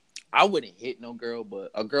I wouldn't hit no girl,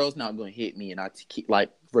 but a girl's not gonna hit me, and keep like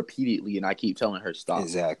repeatedly, and I keep telling her stop.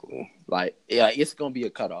 Exactly. Like, yeah, it's gonna be a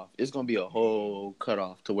cutoff. It's gonna be a whole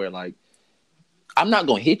cutoff to where like I'm not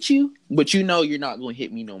gonna hit you, but you're not gonna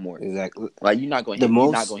hit me no more. Exactly. Like you're not gonna hit me The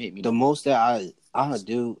no more. most that I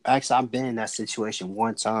do. Actually, I've been in that situation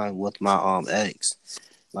one time with my ex.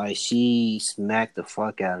 Like she smacked the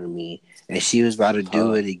fuck out of me, and she was about to do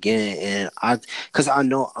Tough. it again. And cause I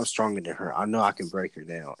know I'm stronger than her. I know I can break her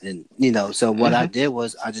down. And so what I Mm-hmm. did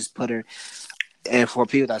was I just put her. And for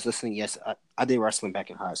people that's listening, yes, I did wrestling back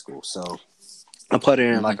in high school. So I put her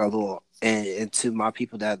in Mm-hmm. like a little, and to my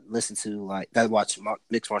people that listen to like that watch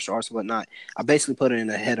mixed martial arts and whatnot, I basically put her in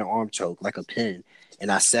a head and arm choke like a pin, and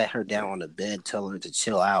I sat her down on the bed, telling her to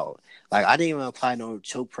chill out. Like I didn't even apply no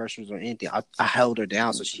choke pressures or anything. I held her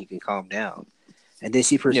down so she can calm down, and then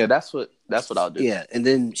Yeah, that's what I'll do. yeah, and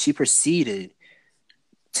then she proceeded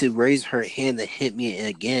to raise her hand to hit me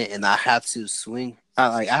again, and I have to swing.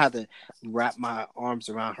 I had to wrap my arms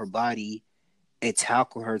around her body and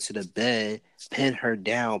tackle her to the bed, pin her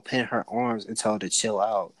down, pin her arms, and tell her to chill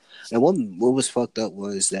out. And what was fucked up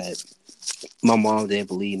was that my mom didn't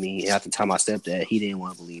believe me. And at the time, my stepdad, he didn't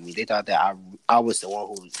want to believe me. They thought that I was the one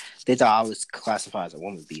who, they thought I was classified as a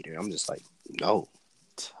woman beater. I'm just like, no.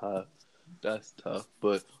 Tough. That's tough.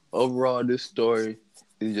 But overall, this story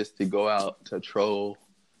is just to go out to troll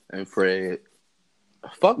and Fred.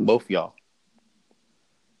 Fuck both y'all.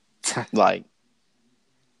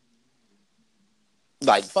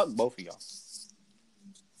 Like, fuck both of y'all.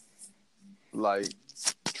 Like,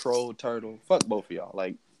 troll, turtle. Fuck both of y'all.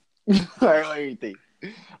 Like, everything.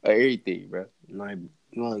 Everything, bro. Like,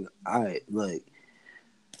 look,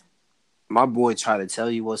 my boy tried to tell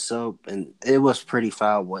you what's up, and it was pretty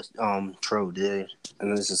foul what Tro did,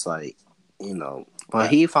 and it's just like, but Facts.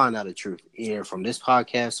 he found out the truth either from this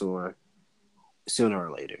podcast or sooner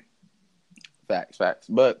or later. Facts.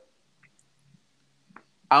 But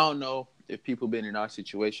I don't know if people been in our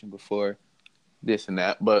situation before, this and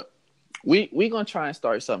that. But we gonna try and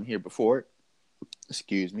start something here before.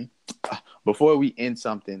 Excuse me. Before we end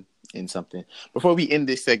something in something. Before we end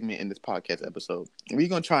this segment in this podcast episode, we're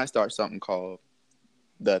gonna try and start something called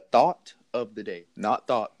the thought of the day. Not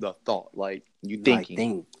thought, the thought. Like you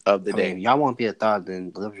thinking of the I mean, day. if y'all want to be a thought,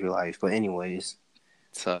 then live your life. But anyways,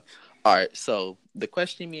 So, all right. So the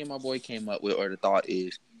question me and my boy came up with, or the thought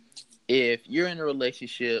is, if you're in a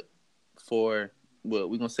relationship for well,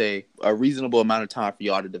 we're gonna say a reasonable amount of time for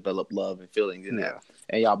y'all to develop love and feelings in that,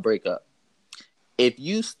 and y'all break up. If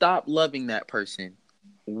you stop loving that person,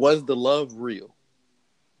 was the love real?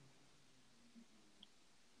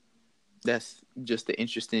 that's just an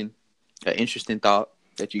interesting thought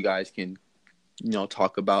that you guys can,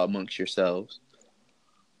 talk about amongst yourselves.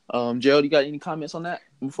 Gerald, you got any comments on that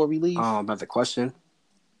before we leave? About the question.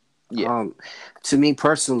 Yeah. To me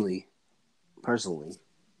personally,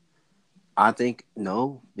 I think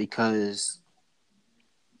no, because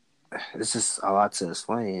it's just a lot to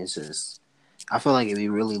explain. It's just I feel like if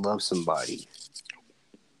you really love somebody,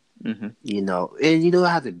 Mm-hmm. And you don't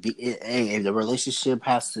have to be. If the relationship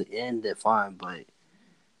has to end, then fine. But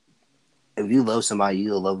if you love somebody,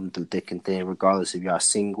 you'll love them through thick and thin, regardless if y'all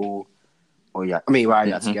single or whether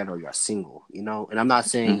y'all together or y'all single. And I'm not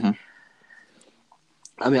saying. Mm-hmm.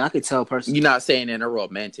 I could tell a person. You're not saying in a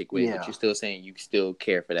romantic way, Yeah. but you're still saying you still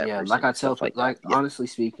care for that person. Like I tell, that. Honestly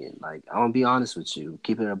speaking, like I'm gonna be honest with you,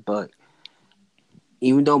 keep it a buck.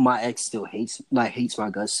 Even though my ex still hates my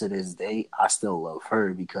guts to this day, I still love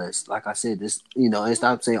her because, like I said, this it's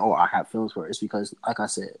not saying I have feelings for her. It's because, like I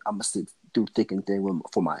said, I'm gonna stick through thick and thin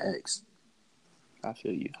for my ex. I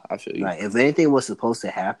feel you. Like if anything was supposed to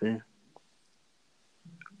happen,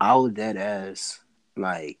 I would dead ass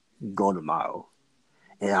like go the mile,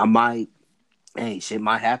 and I might, shit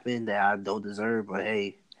might happen that I don't deserve, but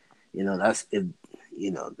hey, that's if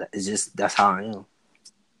it's just that's how I am.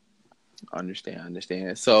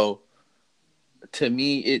 Understand. So, to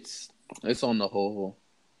me, it's on the whole.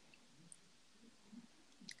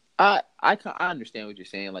 I understand what you're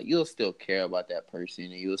saying. Like, you'll still care about that person,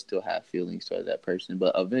 and you'll still have feelings towards that person.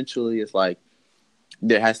 But eventually, it's like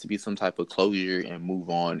there has to be some type of closure and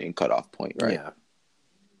move on and cut off point, right? Yeah.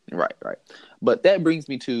 Right. But that brings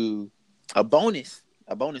me to a bonus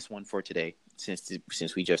one for today.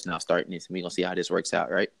 Since we just now starting this, we're gonna see how this works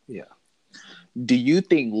out, right? Yeah. Do you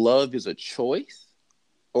think love is a choice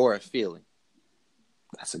or a feeling?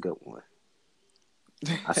 That's a good one.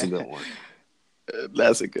 That's a good one.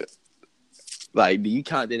 That's a good. Like, do you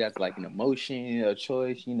count it as like an emotion, a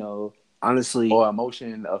choice, Honestly, or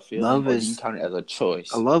emotion, a feeling, or do you count it as a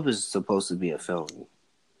choice? Love is supposed to be a feeling.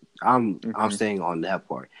 I'm staying on that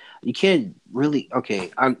part. You can't really.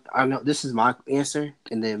 Okay, I know this is my answer,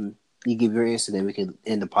 and then you give your answer, then we can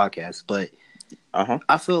end the podcast. But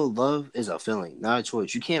I feel love is a feeling, not a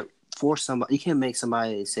choice. You can't force somebody. You can't make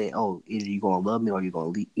somebody say, "Oh, either you're gonna love me or you're gonna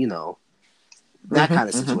leave." That kind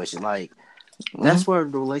of situation. Like that's where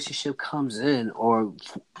the relationship comes in, or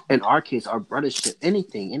in our case, our brothership,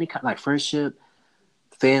 anything, any kind like friendship,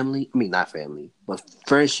 family. I mean, not family, but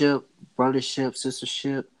friendship, brothership,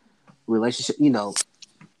 sistership, relationship.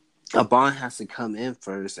 A bond has to come in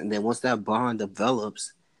first, and then once that bond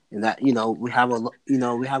develops, and that we have a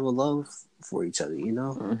love for each other.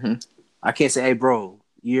 I can't say, "Hey, bro,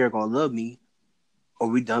 you're gonna love me," or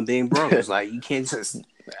we done being bros. Like you can't just.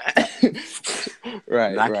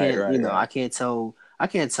 Right. I can't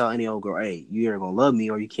tell any old girl, "Hey, you're gonna love me,"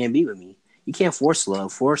 or "You can't be with me." You can't force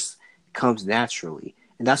love. Force comes naturally,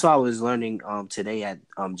 and that's what I was learning today at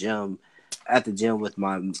the gym with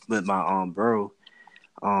my bro,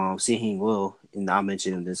 Sihing Will, and I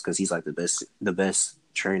mentioned this because he's like the best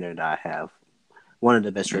trainer that I have. One of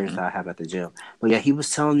the best trainers that I have at the gym. But yeah, he was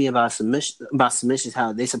telling me about submissions,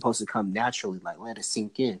 how they're supposed to come naturally, like let it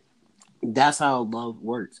sink in. That's how love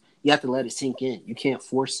works. You have to let it sink in. You can't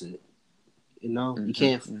force it. You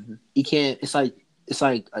can't. You can't. It's like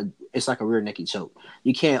a rear naked choke.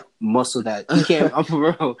 You can't muscle that. You can't. I'm for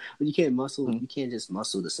real. You can't muscle. You can't just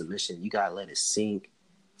muscle the submission. You gotta let it sink,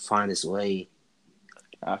 find its way.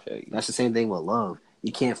 I feel you. That's the same thing with love.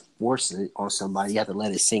 You can't force it on somebody. You have to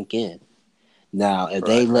let it sink in. Now, if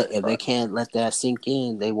they can't let that sink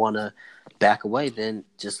in, they want to back away. Then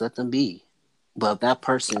just let them be. But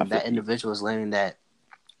if that individual is letting that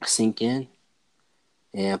sink in,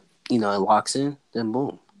 and it locks in, then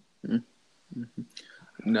boom.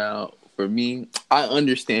 Now, for me, I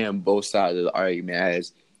understand both sides of the argument.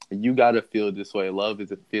 As you gotta feel this way. Love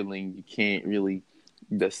is a feeling. You can't really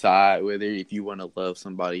decide whether if you want to love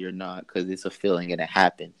somebody or not because it's a feeling and it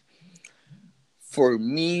happens. For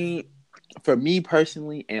me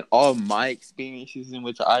personally, and all my experiences in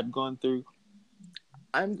which I've gone through,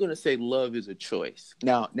 I'm gonna say love is a choice.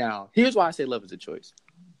 Now, here's why I say love is a choice.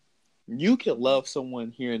 You can love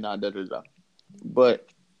someone here and now, but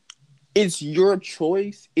it's your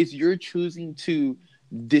choice. It's your choosing to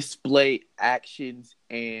display actions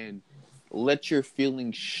and let your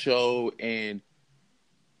feelings show and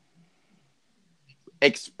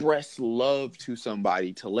express love to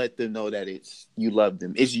somebody to let them know that you love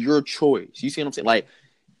them. It's your choice. You see what I'm saying? Like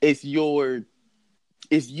it's you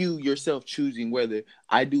yourself choosing whether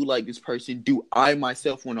I do like this person. Do I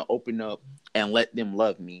myself want to open up and let them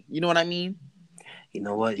love me? You know what I mean? You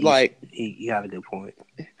know what? Like you have a good point.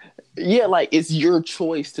 Yeah, like it's your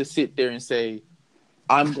choice to sit there and say,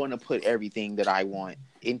 I'm going to put everything that I want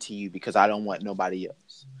into you because I don't want nobody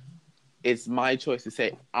else. It's my choice to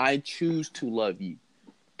say, I choose to love you.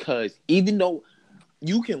 Because even though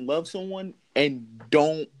you can love someone and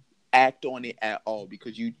don't act on it at all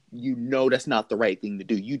because you know that's not the right thing to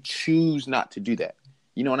do. You choose not to do that.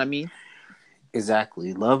 You know what I mean?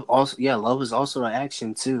 Exactly. Love also, yeah, love is also an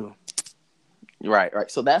action too. Right, right.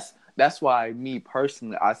 So that's why me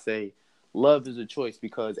personally I say love is a choice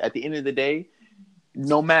because at the end of the day,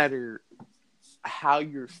 no matter how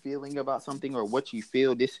you're feeling about something or what you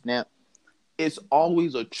feel, this and that, it's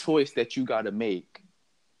always a choice that you got to make.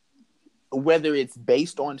 Whether it's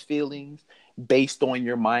based on feelings, based on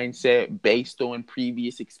your mindset, based on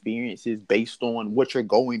previous experiences, based on what you're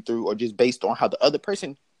going through, or just based on how the other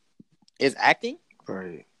person is acting.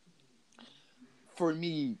 Right. For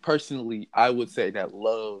me personally, I would say that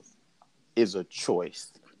love is a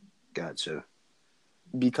choice Gotcha.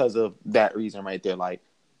 because of that reason right there. Like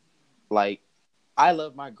I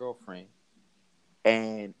love my girlfriend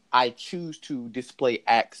and I choose to display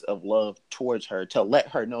acts of love towards her to let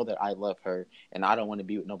her know that I love her and I don't want to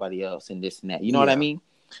be with nobody else and this and that. You know what I Yeah. mean?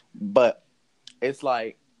 But it's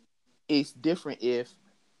like it's different if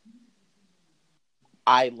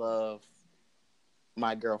I love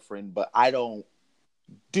my girlfriend, but I don't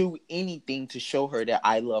do anything to show her that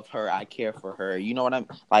I love her, I care for her. You know what I'm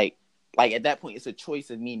like at that point it's a choice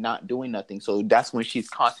of me not doing nothing. So that's when she's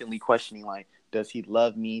constantly questioning like, does he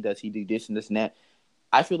love me? Does he do this and that?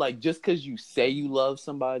 I feel like just because you say you love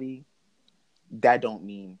somebody, that don't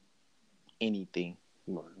mean anything.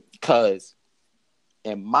 Cause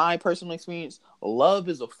in my personal experience, love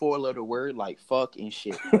is a 4-letter word like fuck and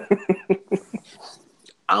shit.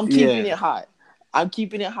 I'm keeping Yeah. it hot. I'm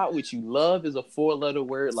keeping it hot with you. Love is a 4-letter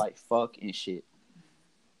word like fuck and shit.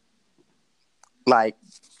 Like,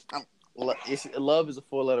 love is a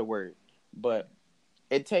 4-letter word, but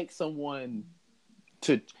it takes someone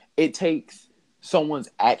to. It takes someone's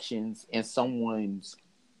actions and someone's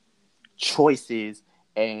choices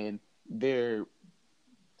and their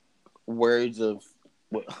words of,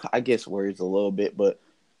 well, I guess words a little bit, but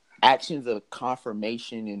actions of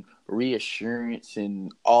confirmation and reassurance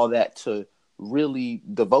and all that to really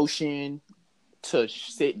devotion to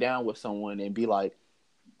sit down with someone and be like,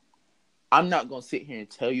 I'm not gonna sit here and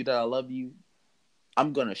tell you that I love you.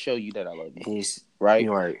 I'm gonna show you that I love you. Right?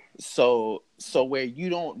 You're right. So where you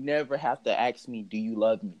don't never have to ask me, do you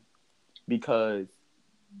love me? Because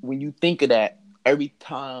when you think of that, every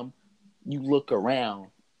time you look around,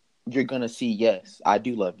 you're gonna see, yes, I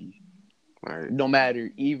do love you. Right. No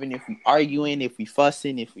matter, even if we arguing, if we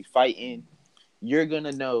fussing, if we fighting, you're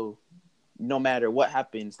gonna know no matter what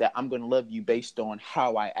happens that I'm gonna love you based on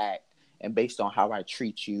how I act and based on how I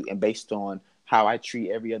treat you and based on how I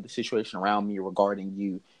treat every other situation around me regarding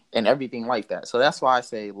you and everything like that. So that's why I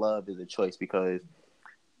say love is a choice because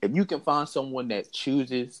if you can find someone that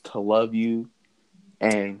chooses to love you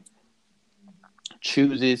and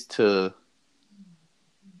chooses to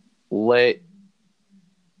let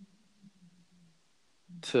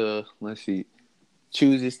to let's see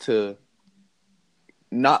chooses to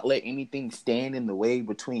not let anything stand in the way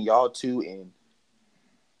between y'all two and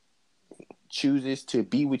chooses to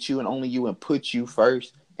be with you and only you and put you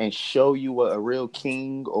first and show you what a real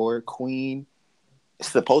king or queen is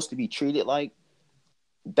supposed to be treated like,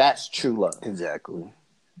 that's true love. Exactly.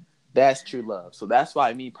 That's true love. So that's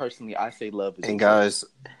why me personally, I say love is a And choice. guys,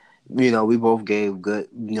 we both gave good,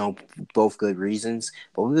 both good reasons.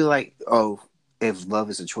 But we like, if love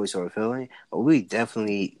is a choice or a feeling, but we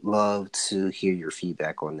definitely love to hear your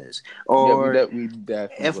feedback on this. Yeah, Or we definitely if would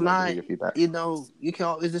like to hear not, your feedback. you can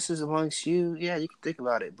always, this is amongst you. Yeah, you can think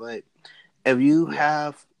about it. But if you Yeah.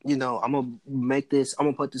 have, I'm gonna I'm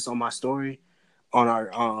gonna put this on my story, on our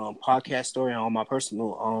podcast story, and on my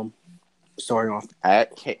personal story on.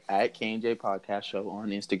 At KJ Podcast Show on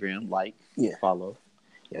Instagram, like, Yeah. follow.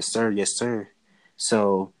 Yes, sir. Yes, sir.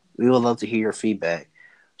 So we would love to hear your feedback.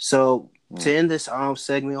 So to end this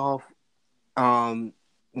segment off, um,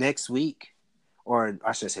 next week, or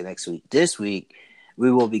I should say next week, this week, we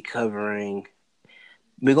will be covering.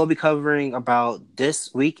 We're gonna be covering about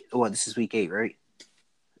this week. Well, this is week 8, right?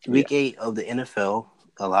 Yeah. Week 8 of the NFL.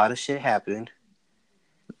 A lot of shit happened.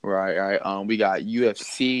 Right, right. We got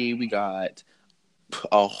UFC, we got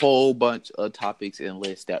a whole bunch of topics and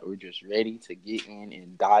lists that we're just ready to get in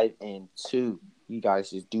and dive into. You guys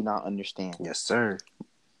just do not understand. Yes, sir.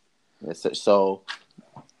 Yes, sir. So,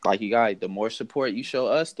 like you guys, the more support you show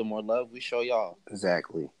us, the more love we show y'all.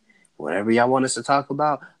 Exactly. Whatever y'all want us to talk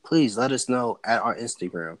about, please let us know at our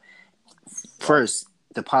Instagram. Right. First,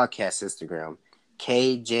 the podcast Instagram,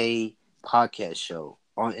 KJ Podcast Show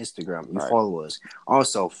on Instagram. You Right. follow us.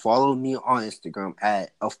 Also, follow me on Instagram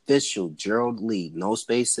at official Gerald Lee. No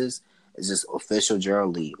spaces. It's just official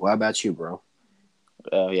Gerald Lee. What about you, bro?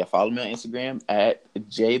 Yeah, follow me on Instagram at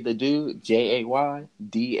JayTheDude,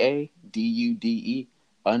 JayDadude_.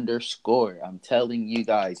 I'm telling you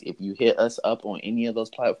guys, if you hit us up on any of those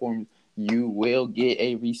platforms, you will get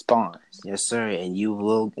a response. Yes, sir. And you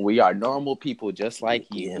will. We are normal people just like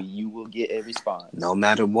you, Yeah. but you will get a response. No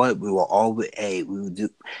matter what, we will always. Hey, we will do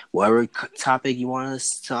whatever topic you want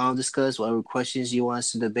us to discuss, whatever questions you want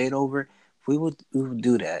us to debate over. We will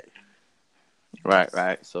do that.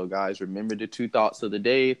 Right. So, guys, remember the 2 thoughts of the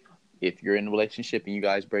day. If you're in a relationship and you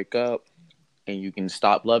guys break up and you can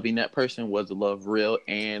stop loving that person, was the love real?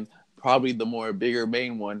 And probably the more bigger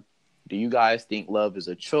main one, do you guys think love is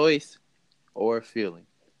a choice or a feeling?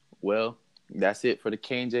 Well, that's it for the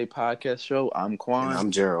K&J Podcast Show. I'm And Quan. I'm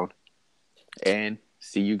Gerald. And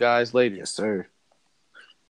see you guys later. Yes, sir.